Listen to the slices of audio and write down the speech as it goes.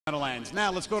Meadowlands.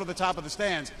 Now let's go to the top of the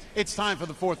stands. It's time for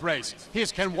the fourth race.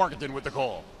 Here's Ken Workington with the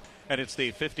call. And it's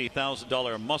the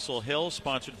 $50,000 Muscle Hill,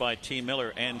 sponsored by T.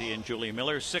 Miller, Andy and Julie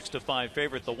Miller. 6-5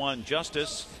 favorite, the one,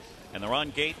 Justice. And they're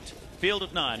on gate, field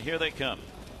of 9. Here they come.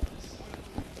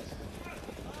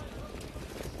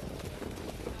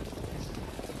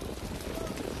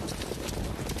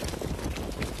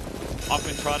 Off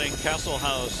and trotting, Castle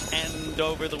House, and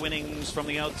over the winnings from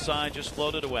the outside, just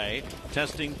floated away.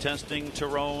 Testing,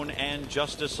 Tyrone and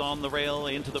Justice on the rail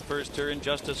into the first turn.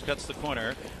 Justice cuts the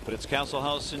corner, but it's Castle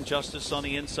House and Justice on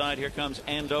the inside. Here comes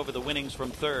and over the winnings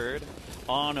from third.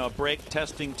 On a break,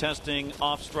 testing,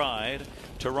 off stride.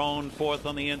 Tyrone fourth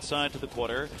on the inside to the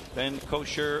quarter. Then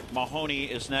Kosher Mahoney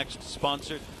is next,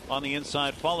 sponsored on the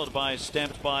inside, followed by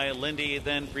Stamped by Lindy,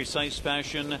 then Precise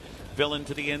Fashion. Villain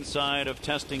to the inside of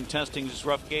Testing, is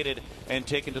rough gated and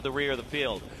taken to the rear of the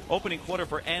field. Opening quarter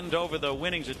for and over the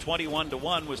winnings at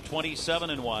 21-1 was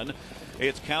 27-1.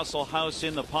 It's Castle House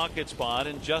in the pocket spot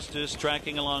and Justice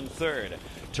tracking along third.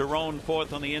 Tyrone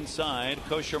fourth on the inside.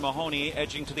 Kosher Mahoney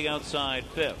edging to the outside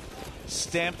fifth.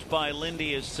 Stamped by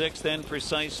Lindy is sixth, then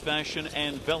Precise Fashion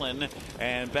and Villain.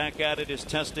 And back at it is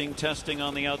Testing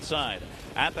on the outside.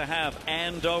 At the half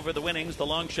and over the winnings, the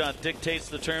long shot dictates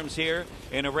the terms here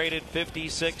in a rated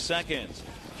 56 seconds.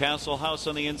 Castle House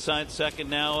on the inside second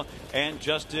now, and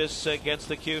Justice gets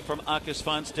the cue from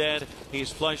Svanstedt.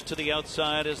 He's flushed to the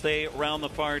outside as they round the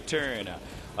far turn.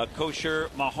 A Kosher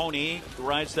Mahoney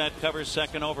rides that cover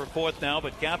second over fourth now,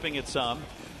 but gapping it some.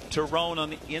 Tyrone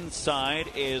on the inside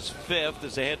is fifth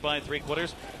as they head by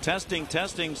three-quarters.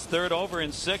 Testing's third over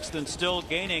and sixth and still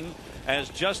gaining as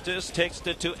Justice takes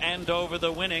it to and over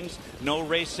the winnings. No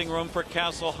racing room for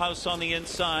Castle House on the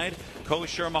inside.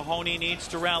 Kosher Mahoney needs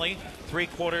to rally.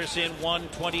 Three-quarters in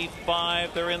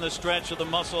 1:25. They're in the stretch of the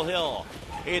Muscle Hill.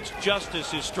 It's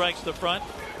Justice who strikes the front.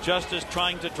 Justice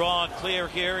trying to draw clear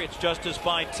here. It's Justice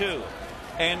by 2.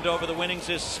 And over the winnings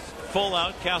is full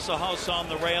out. Castle House on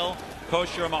the rail.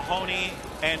 Kosher Mahoney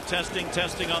and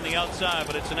Testing on the outside,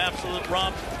 but it's an absolute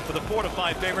romp for the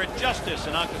 4-5 favorite, Justice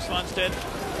and Svanstedt.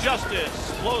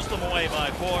 Justice blows them away by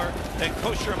 4. Then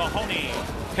Kosher Mahoney,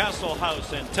 Castle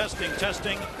House, and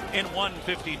Testing in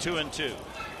 1:52-2.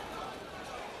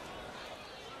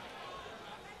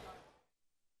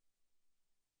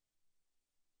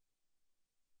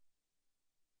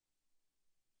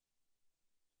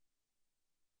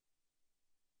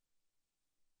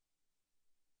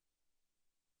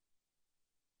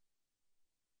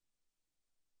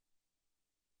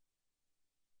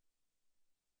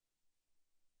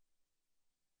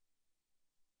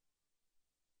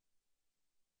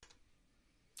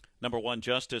 Number 1,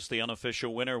 Justice, the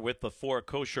unofficial winner with the 4,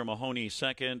 Kosher Mahoney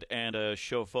second, and a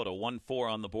show photo. 1-4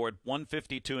 on the board,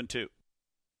 1:52-2.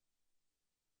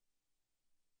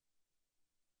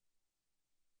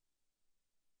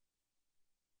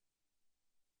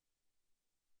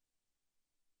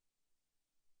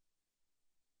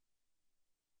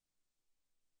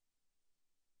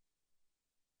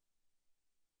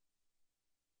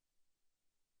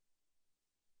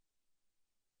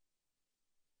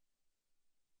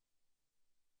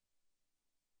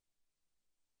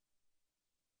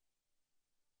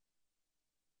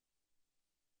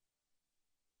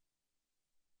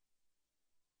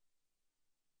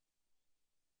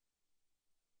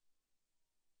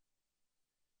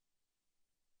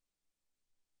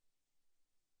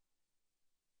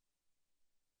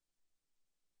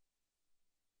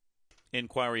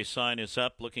 Inquiry sign is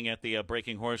up, looking at the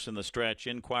breaking horse in the stretch.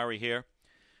 Inquiry here.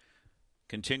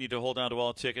 Continue to hold on to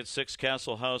all tickets. 6,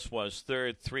 Castle House was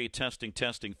third. 3, Testing,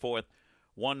 fourth.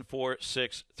 1, 4,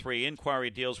 6, 3. Inquiry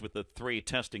deals with the 3,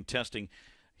 Testing.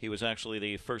 He was actually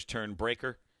the first turn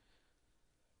breaker.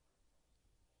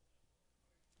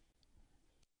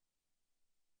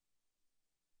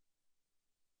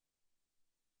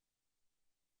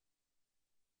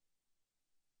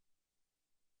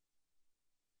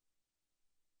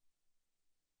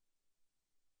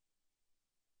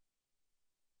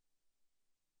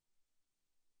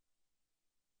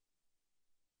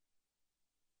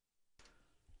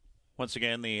 Once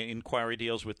again, the inquiry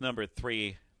deals with number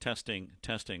 3, Testing,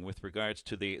 with regards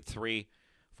to the 3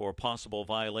 for possible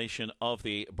violation of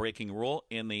the braking rule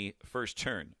in the first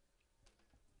turn.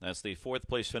 That's the 4th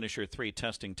place finisher, 3,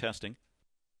 Testing.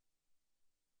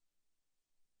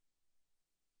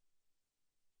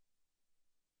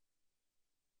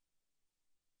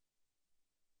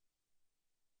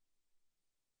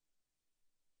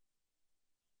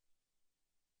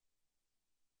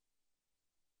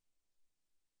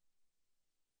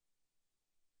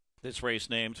 This race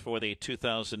named for the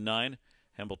 2009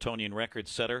 Hambletonian record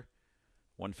setter,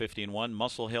 115-1.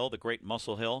 Muscle Hill, the great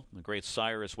Muscle Hill, the great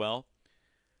sire as well.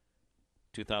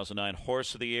 2009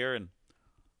 Horse of the Year and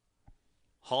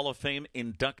Hall of Fame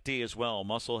inductee as well,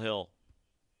 Muscle Hill.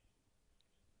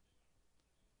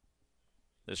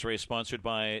 This race sponsored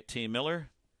by T. Miller.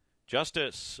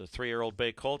 Justice, a 3-year-old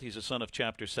bay colt. He's a son of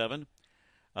Chapter 7.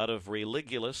 Out of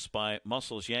Religulous by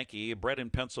Muscles Yankee. Bred in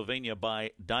Pennsylvania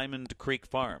by Diamond Creek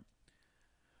Farm.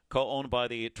 Co-owned by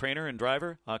the trainer and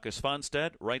driver,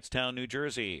 Svanstedt, Wrightstown, New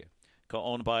Jersey.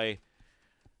 Co-owned by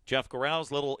Jeff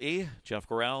Corral's Little E. Jeff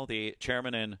Corral, the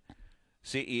chairman and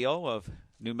CEO of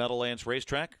New Meadowlands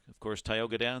Racetrack. Of course,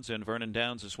 Tioga Downs and Vernon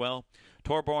Downs as well.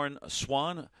 Torborn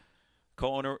Swan,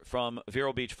 co-owner from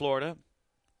Vero Beach, Florida.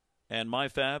 And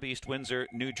MyFab, East Windsor,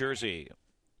 New Jersey.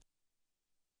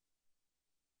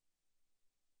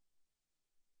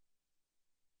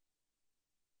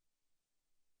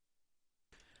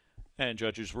 And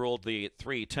judges ruled the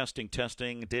 3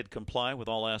 testing did comply with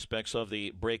all aspects of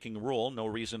the braking rule. No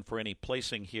reason for any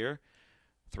placing here.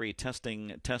 3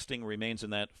 testing remains in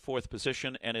that 4th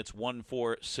position, and it's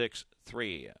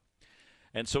 1-4-6-3.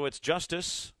 And so it's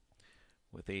Justice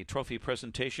with the trophy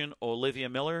presentation. Olivia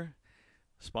Miller,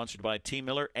 sponsored by T.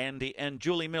 Miller, Andy and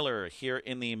Julie Miller here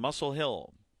in the Muscle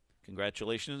Hill.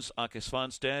 Congratulations,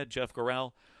 Svanstedt, Jeff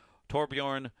Corral,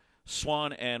 Torbjorn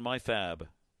Swan, and MyFab.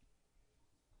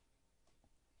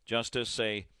 Justice,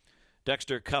 a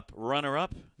Dexter Cup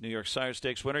runner-up, New York Sire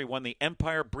Stakes winner. He won the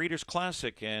Empire Breeders'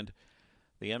 Classic and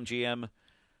the MGM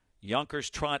Yonkers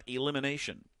Trot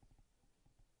Elimination.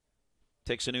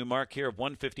 Takes a new mark here of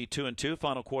 152-2,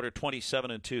 final quarter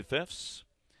 27 2/5.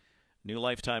 New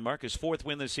lifetime mark, his 4th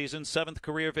win this season, 7th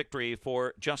career victory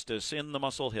for Justice in the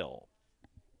Muscle Hill.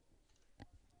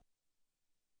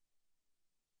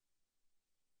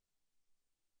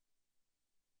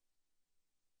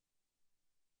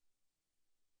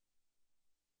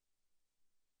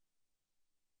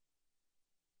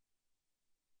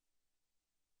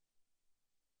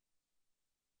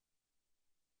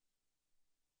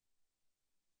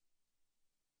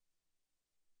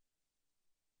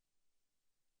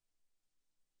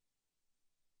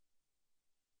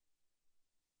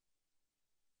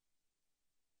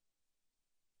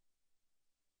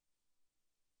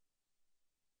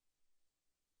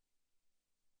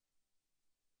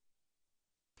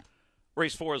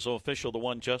 Race 4 is official. The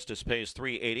 1 Justice pays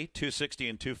 $380, $260,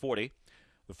 and $240.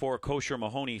 The 4 Kosher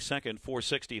Mahoney second,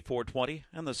 $460, $420,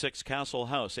 and the 6 Castle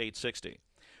House, $860.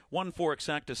 1-4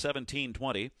 Exacta,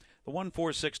 $17.20. The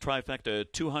 1-4-6 Trifecta,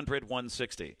 $200,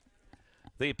 $160.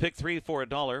 The pick 3 for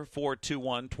 $1,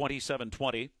 4-2-1,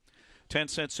 $27.20.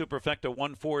 10-cent Superfecta,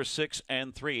 1-4-6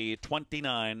 and 3,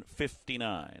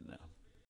 $29.59.